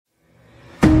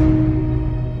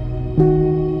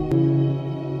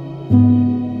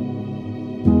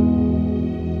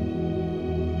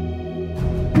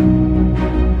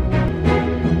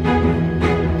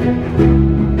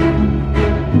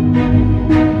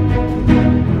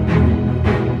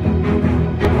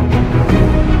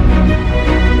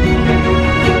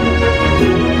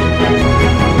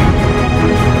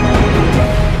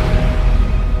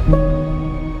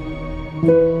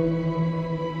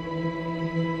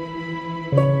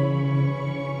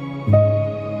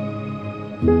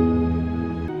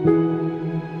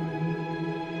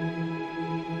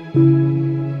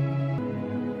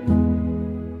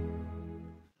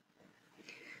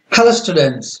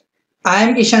students, I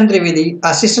am Ishan Trivedi,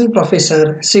 Assistant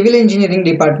Professor, Civil Engineering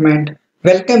Department.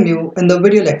 Welcome you in the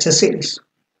video lecture series.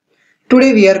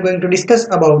 Today we are going to discuss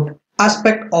about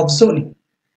aspect of zoning.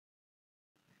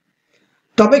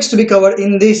 Topics to be covered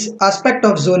in this aspect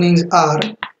of zonings are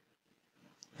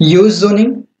use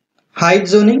zoning, height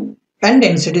zoning and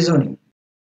density zoning.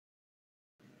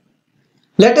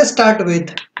 Let us start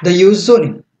with the use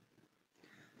zoning.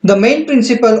 The main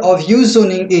principle of use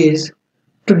zoning is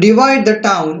to divide the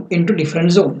town into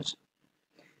different zones.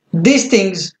 These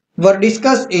things were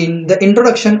discussed in the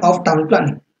introduction of town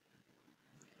planning.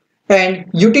 And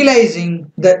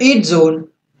utilizing the each zone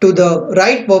to the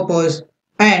right purpose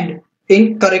and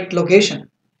in correct location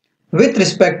with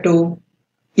respect to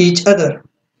each other,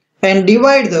 and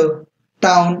divide the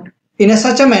town in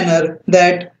such a manner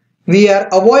that we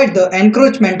avoid the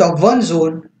encroachment of one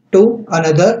zone to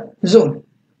another zone.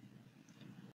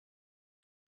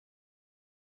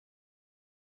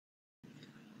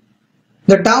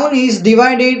 The town is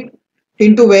divided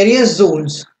into various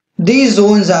zones. These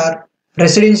zones are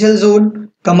residential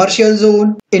zone, commercial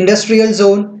zone, industrial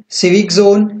zone, civic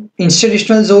zone,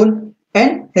 institutional zone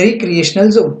and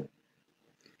recreational zone.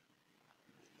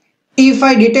 If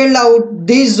I detail out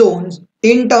these zones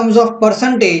in terms of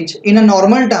percentage in a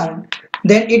normal town,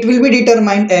 then it will be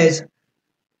determined as,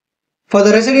 for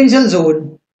the residential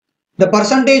zone, the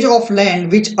percentage of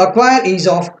land which acquire is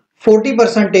of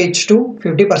 40% to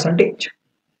 50%.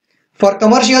 For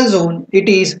commercial zone, it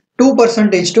is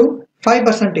 2% to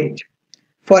 5%.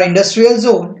 For industrial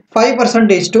zone,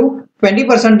 5% to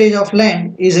 20% of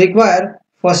land is required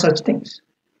for such things.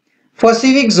 For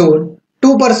civic zone,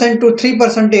 2% to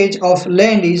 3% of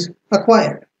land is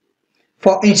acquired.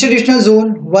 For institutional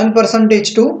zone,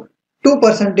 1% to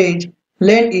 2%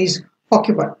 land is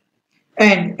occupied.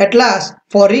 And at last,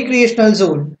 for recreational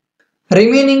zone,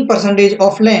 remaining percentage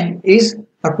of land is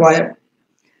acquired.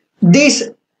 This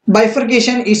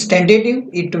bifurcation is tentative.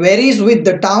 It varies with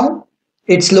the town,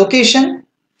 its location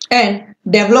and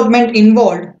development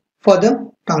involved for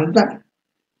the town plan.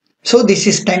 So this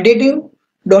is tentative.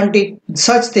 Don't take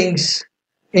such things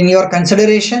in your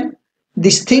consideration.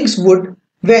 These things would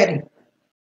vary.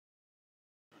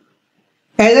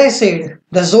 As I said,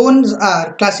 the zones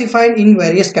are classified in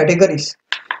various categories.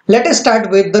 Let us start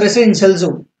with the residential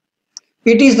zone.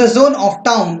 It is the zone of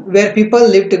town where people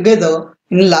live together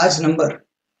in large number.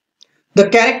 The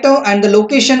character and the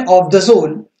location of the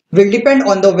zone will depend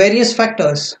on the various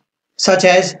factors such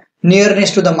as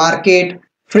nearness to the market,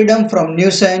 freedom from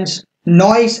nuisance,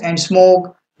 noise and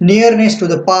smoke, nearness to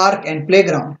the park and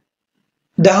playground.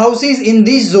 The houses in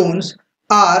these zones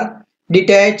are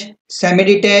detached,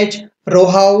 semi-detached, row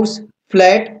house,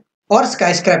 flat or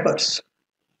skyscrapers.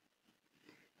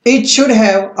 It should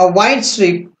have a wide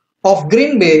strip of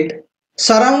green belt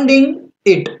surrounding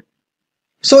it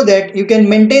so that you can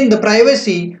maintain the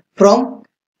privacy from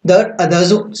the other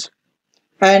zones.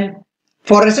 And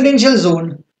for residential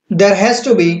zone, there has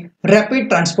to be rapid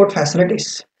transport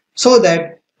facilities so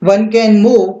that one can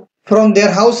move from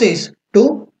their houses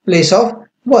to place of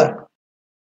work.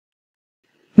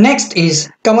 Next is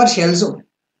commercial zone.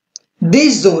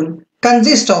 This zone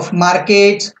consists of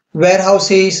markets,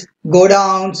 warehouses,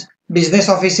 godowns, business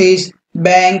offices,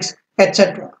 banks,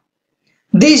 etc.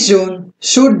 This zone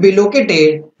should be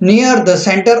located near the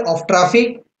center of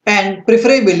traffic and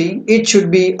preferably it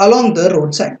should be along the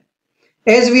roadside.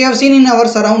 As we have seen in our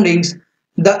surroundings,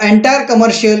 the entire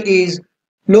commercial is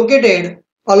located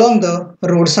along the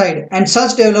roadside and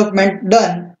such development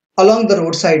done along the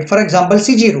roadside. For example,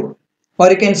 CG Road, or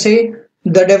you can say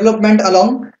the development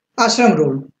along Ashram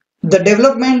Road.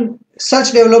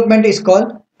 Such development is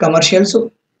called commercial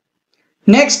zone.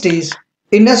 Next is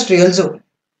industrial zone.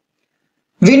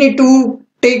 We need to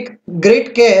take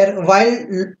great care while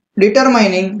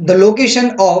determining the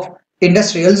location of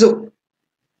industrial zone.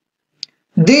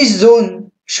 This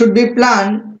zone should be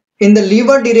planned in the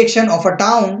leeward direction of a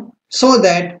town so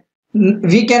that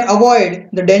we can avoid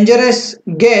the dangerous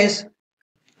gas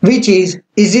which is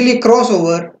easily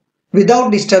crossover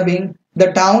without disturbing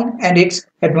the town and its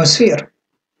atmosphere.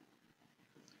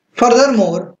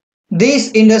 Furthermore,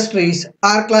 these industries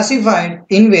are classified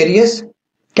in various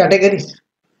categories.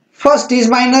 First is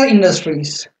minor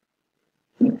industries.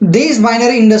 These minor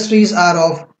industries are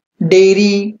of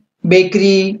dairy,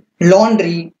 bakery,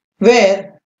 laundry,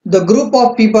 where the group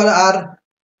of people are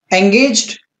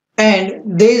engaged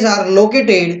and these are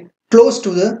located close to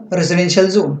the residential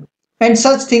zone. And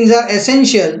such things are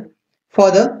essential for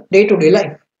the day-to-day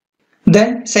life.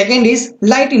 Then second is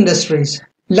light industries.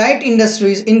 Light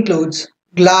industries includes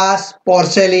glass,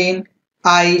 porcelain,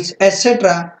 ice,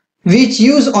 etc. which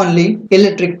use only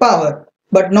electric power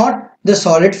but not the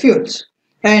solid fuels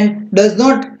and does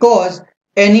not cause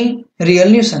any real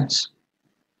nuisance.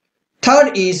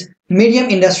 Third is medium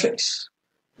industries.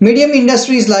 Medium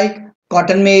industries like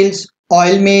cotton mills,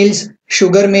 oil mills,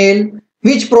 sugar mill,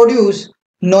 which produce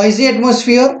noisy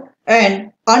atmosphere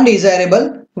and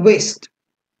undesirable waste.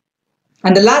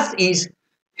 And the last is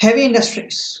heavy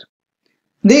industries.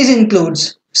 These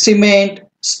includes cement,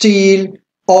 steel,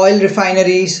 oil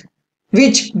refineries,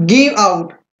 which give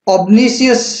out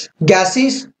obnoxious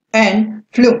gases and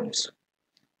fumes.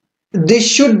 This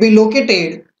should be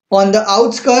located on the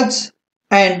outskirts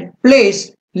and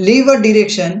place leeward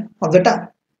direction of the town.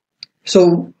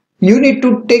 So you need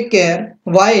to take care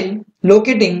while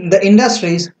locating the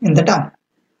industries in the town.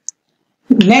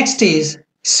 Next is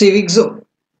civic zone.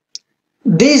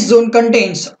 This zone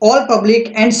contains all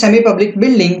public and semi-public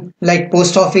buildings like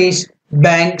post office,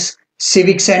 banks,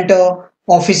 civic center,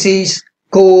 offices,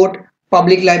 court,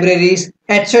 public libraries,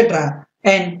 etc.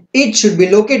 and it should be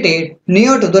located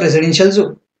near to the residential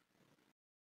zone.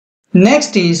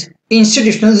 Next is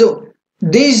institutional zone.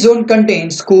 This zone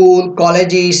contains school,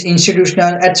 colleges,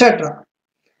 institutional, etc.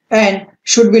 and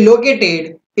should be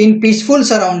located in peaceful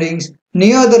surroundings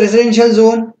near the residential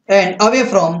zone and away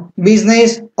from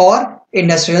business or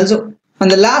industrial zone.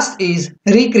 And the last is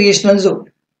recreational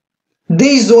zone.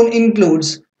 This zone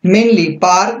includes mainly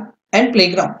park and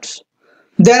playgrounds.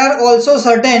 There are also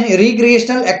certain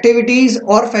recreational activities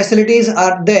or facilities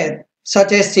are there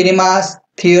such as cinemas,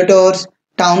 theaters,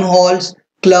 town halls,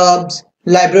 clubs,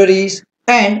 libraries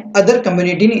and other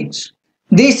community needs.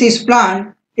 This is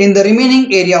planned in the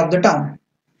remaining area of the town.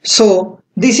 So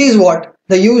this is what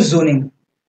the use zoning.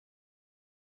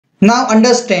 Now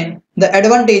understand the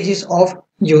advantages of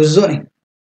use zoning.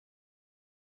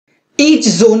 Each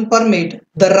zone permits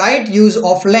the right use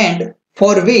of land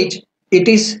for which it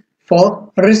is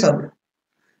for reserved.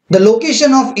 The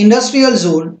location of industrial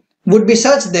zone would be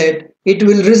such that it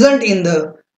will result in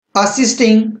the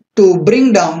assisting to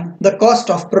bring down the cost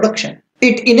of production.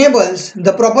 It enables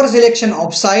the proper selection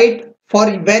of site for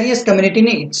various community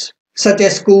needs such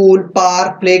as school,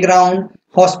 park, playground,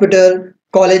 hospital,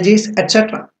 colleges,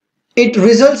 etc. It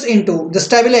results into the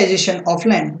stabilization of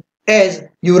land as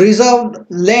you reserve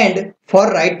land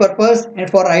for right purpose and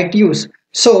for right use.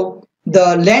 So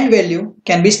the land value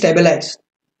can be stabilized.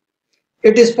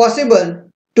 It is possible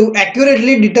to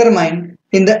accurately determine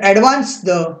in the advance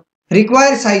the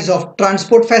required size of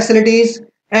transport facilities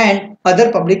and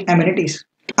other public amenities.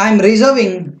 I am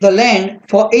reserving the land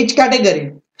for each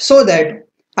category so that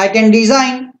I can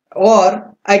design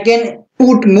or I can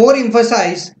put more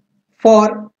emphasis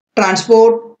for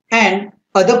transport and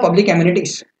other public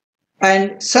amenities.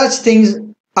 And such things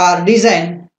are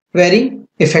designed very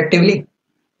effectively.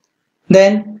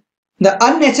 Then the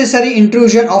unnecessary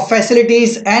intrusion of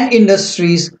facilities and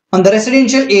industries on the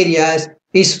residential areas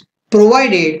is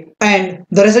provided and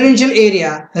the residential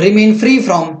area remain free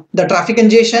from the traffic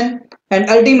congestion and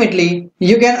ultimately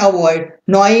you can avoid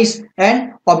noise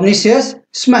and obnoxious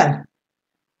smell.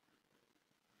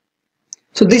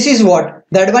 So this is what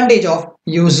the advantage of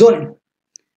use zoning.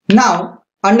 Now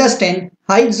understand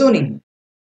height zoning.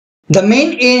 The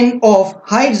main aim of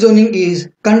height zoning is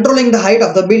controlling the height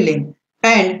of the building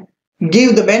and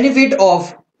give the benefit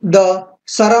of the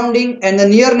surrounding and the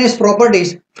nearness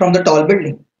properties from the tall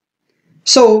building.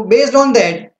 So based on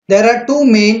that, there are two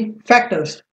main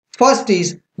factors. First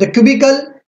is the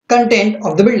cubical content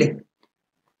of the building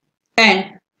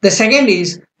and the second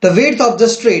is the width of the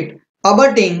street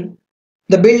abutting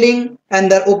the building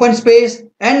and the open space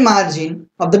and margin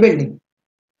of the building.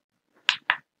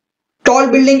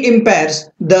 Tall building impairs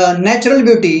the natural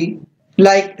beauty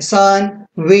like sun,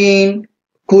 wind,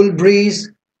 cool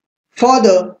breeze for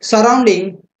the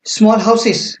surrounding small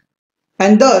houses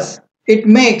and thus it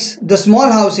makes the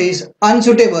small houses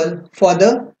unsuitable for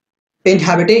the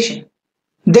inhabitation.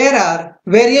 There are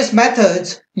various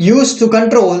methods used to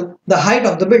control the height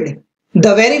of the building.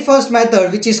 The very first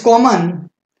method which is common,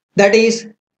 that is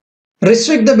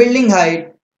restrict the building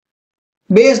height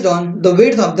based on the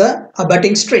width of the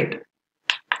abutting street.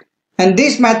 And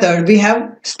this method we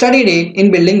have studied it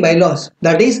in building bylaws,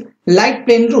 that is light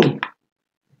plane rule.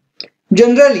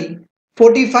 Generally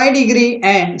 45 degree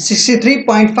and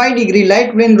 63.5 degree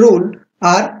light plane rule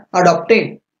are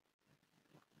adopted.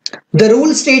 The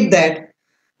rule states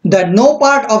that no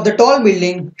part of the tall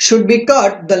building should be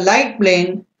cut the light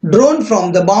plane drawn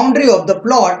from the boundary of the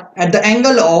plot at the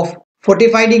angle of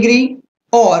 45 degree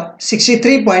or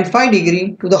 63.5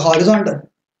 degree to the horizontal.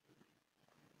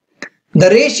 The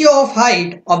ratio of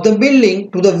height of the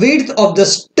building to the width of the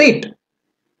street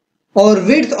or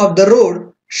width of the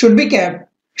road should be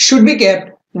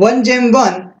kept 1 gem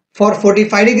 1 for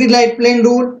 45-degree light plane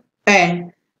rule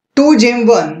and 2 gem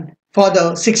 1 for the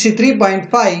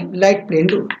 63.5 light plane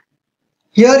rule.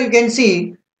 Here you can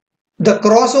see the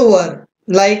crossover,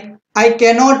 like I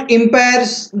cannot impair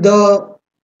the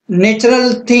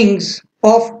natural things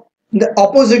of the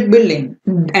opposite building,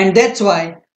 and that's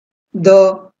why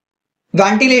the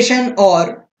ventilation,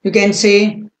 or you can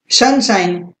say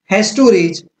sunshine, has to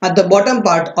reach at the bottom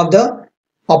part of the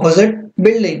opposite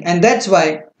building, and that's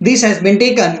why this has been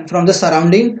taken from the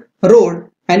surrounding road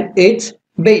and its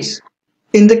base.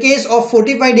 In the case of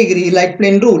 45-degree light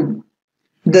plane rule,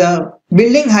 the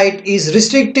building height is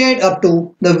restricted up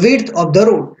to the width of the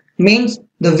road, means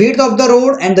the width of the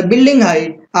road and the building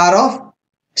height are of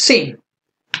same.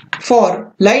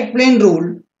 For light plane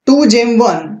rule 2 gem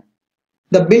 1,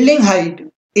 the building height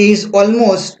is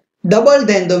almost double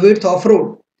than the width of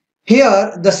road.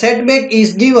 Here the setback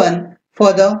is given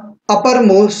for the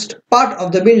uppermost part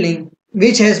of the building,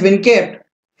 which has been kept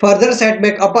further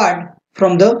setback apart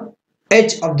from the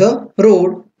edge of the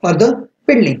road or the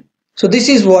building. So this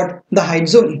is what the height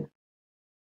zoning.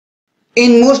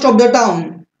 In most of the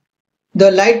town,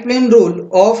 the light plane rule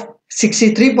of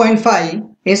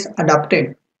 63.5 is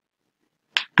adopted.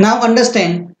 Now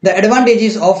understand the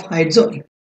advantages of height zoning.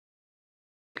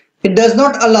 It does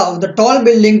not allow the tall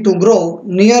building to grow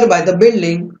nearby the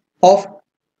building of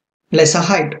lesser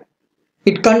height.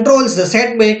 It controls the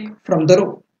setback from the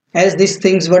road. As these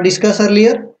things were discussed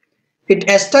earlier, it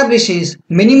establishes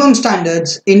minimum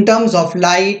standards in terms of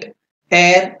light,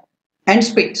 air and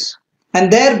space,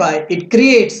 and thereby it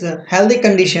creates a healthy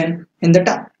condition in the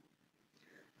town.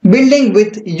 Building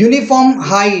with uniform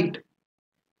height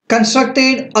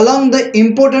constructed along the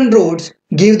important roads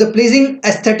give the pleasing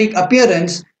aesthetic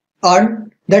appearance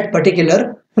on that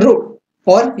particular road,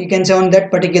 or you can say on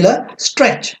that particular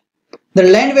stretch. The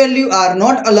land value are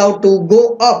not allowed to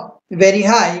go up very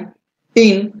high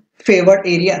in favored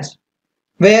areas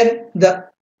where the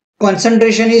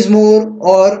concentration is more,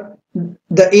 or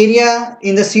the area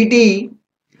in the city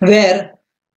where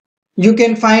you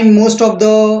can find most of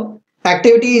the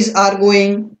activities are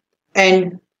going,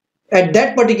 and at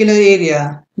that particular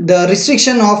area the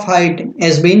restriction of height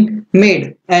has been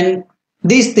made, and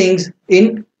these things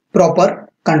in proper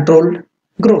controlled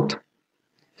growth.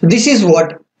 So this is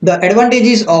what the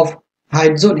advantages of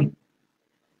height zoning.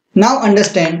 Now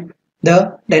understand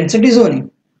the density zoning.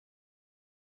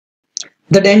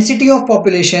 The density of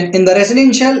population in the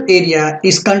residential area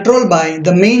is controlled by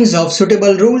the means of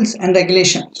suitable rules and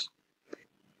regulations.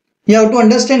 You have to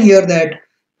understand here that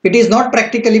it is not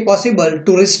practically possible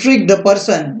to restrict the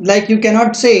person, like you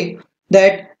cannot say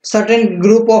that certain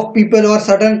group of people or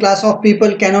certain class of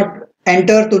people cannot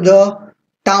enter to the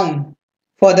town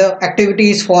for the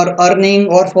activities, for earning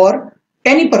or for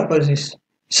any purposes.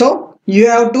 So you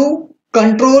have to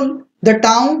control the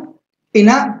town in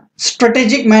a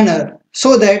strategic manner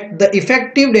so that the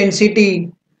effective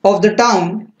density of the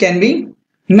town can be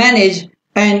managed,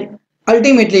 and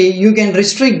ultimately you can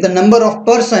restrict the number of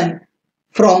person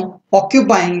from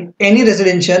occupying any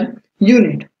residential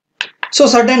unit. So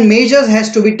certain measures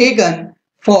has to be taken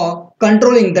for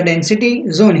controlling the density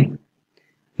zoning.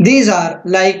 These are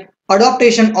like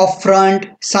adaptation of front,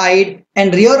 side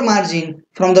and rear margin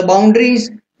from the boundaries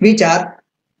which are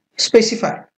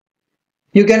specified.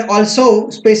 You can also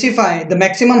specify the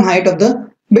maximum height of the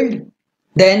building.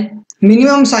 Then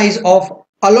minimum size of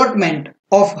allotment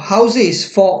of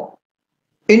houses for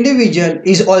individual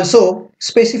is also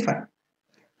specified.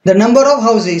 The number of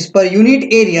houses per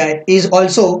unit area is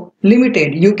also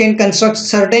limited. You can construct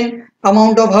certain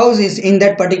amount of houses in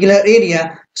that particular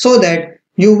area so that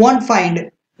you won't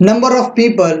find number of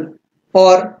people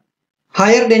or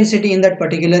higher density in that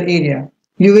particular area.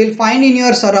 You will find in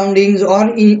your surroundings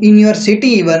or in your city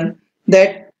even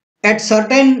that at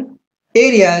certain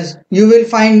areas you will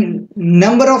find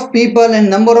number of people and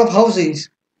number of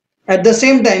houses. At the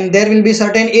same time there will be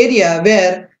certain area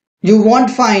where you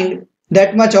won't find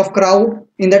that much of crowd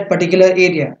in that particular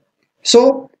area.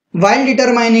 So while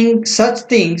determining such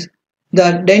things,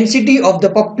 the density of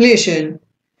the population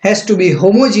has to be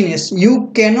homogeneous. You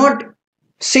cannot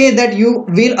say that you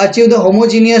will achieve the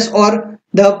homogeneous or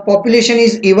the population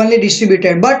is evenly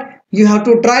distributed, but you have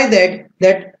to try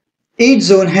that each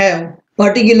zone have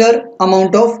particular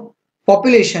amount of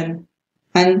population,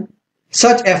 and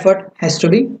such effort has to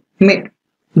be made.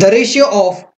 The ratio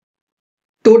of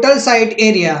total site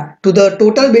area to the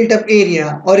total built up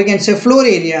area, or you can say floor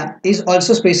area, is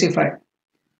also specified.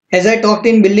 As I talked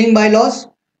in building bylaws,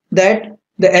 that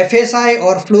the FSI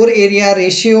or floor area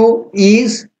ratio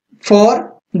is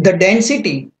for the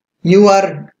density you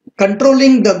are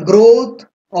controlling the growth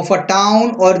of a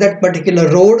town or that particular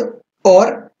road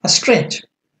or a stretch.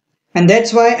 And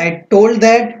that's why I told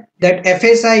that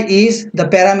FSI is the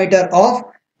parameter of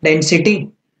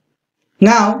density.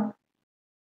 Now,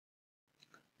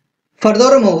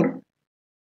 furthermore,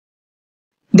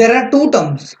 there are two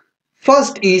terms.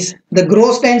 First is the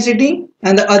gross density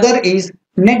and the other is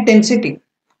net density.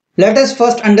 Let us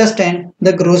first understand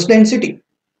the gross density.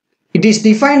 It is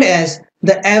defined as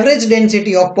the average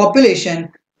density of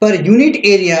population per unit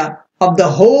area of the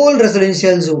whole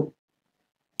residential zone.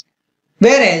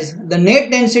 Whereas the net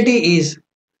density is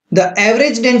the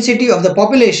average density of the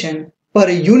population per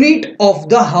unit of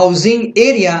the housing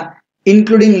area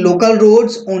including local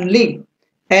roads only.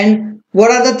 And what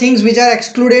are the things which are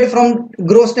excluded from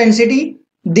gross density?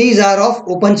 These are of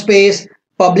open space,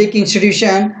 public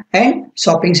institution and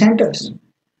shopping centers.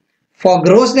 For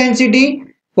gross density,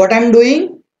 what I am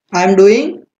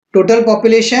doing total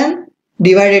population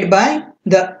divided by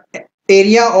the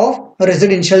area of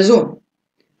residential zone.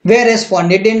 Whereas for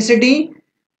net density,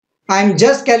 I am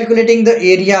just calculating the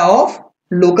area of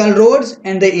local roads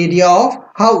and the area of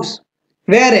house.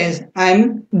 Whereas I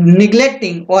am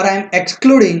neglecting or I am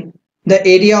excluding the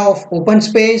area of open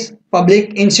space,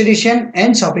 public institution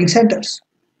and shopping centers.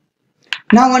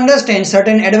 Now understand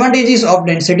certain advantages of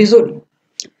density zoning.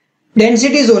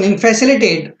 Density zoning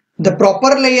facilitates the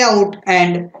proper layout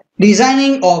and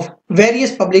designing of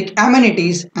various public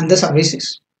amenities and the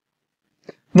services.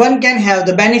 One can have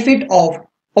the benefit of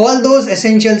all those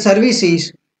essential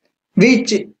services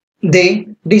which they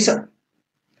deserve.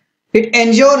 It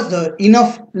ensures the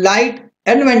enough light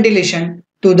and ventilation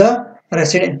to the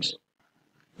residents.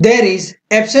 There is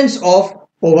absence of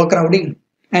overcrowding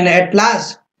and at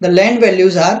last the land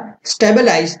values are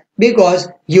stabilized because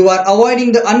you are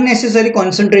avoiding the unnecessary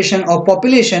concentration of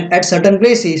population at certain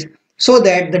places so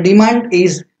that the demand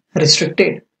is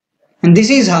restricted. And this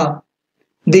is how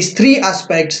these three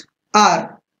aspects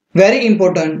are very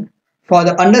important for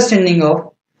the understanding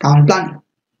of town planning.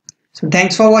 So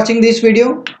thanks for watching this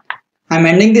video. I'm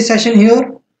ending this session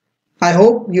here. I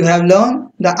hope you have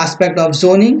learned the aspect of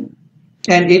zoning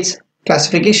and its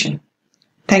classification.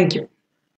 Thank you.